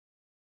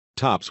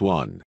Tops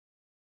 1.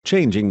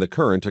 Changing the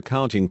current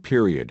accounting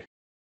period.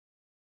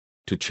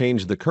 To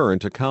change the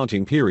current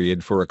accounting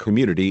period for a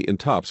community in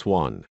Tops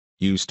 1,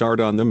 you start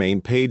on the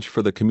main page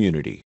for the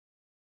community.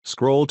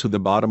 Scroll to the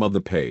bottom of the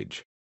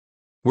page.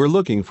 We're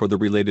looking for the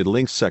Related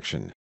Links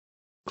section.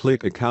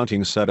 Click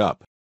Accounting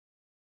Setup.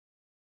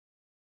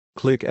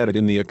 Click Edit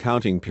in the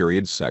Accounting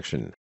Periods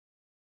section.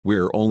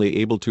 We're only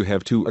able to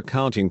have 2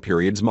 accounting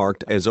periods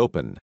marked as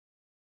open.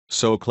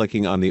 So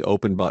clicking on the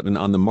Open button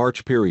on the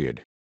March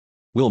period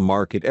will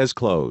mark it as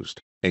closed,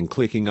 and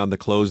clicking on the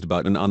Closed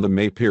button on the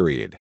May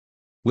period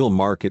will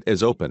mark it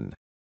as open.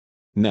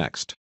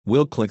 Next,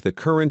 we'll click the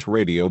Current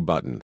Radio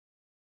button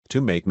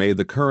to make May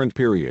the current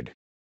period.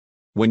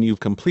 When you've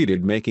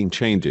completed making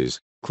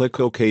changes, click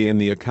OK in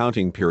the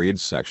Accounting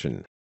Periods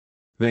section.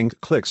 Then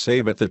click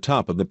Save at the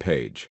top of the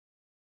page.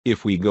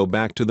 If we go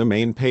back to the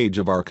main page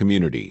of our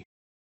community,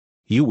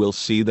 you will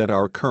see that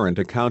our current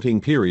accounting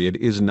period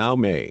is now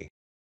May.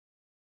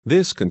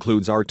 This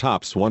concludes our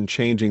Tops 1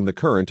 Changing the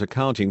Current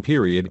Accounting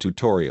Period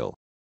tutorial.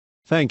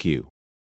 Thank you.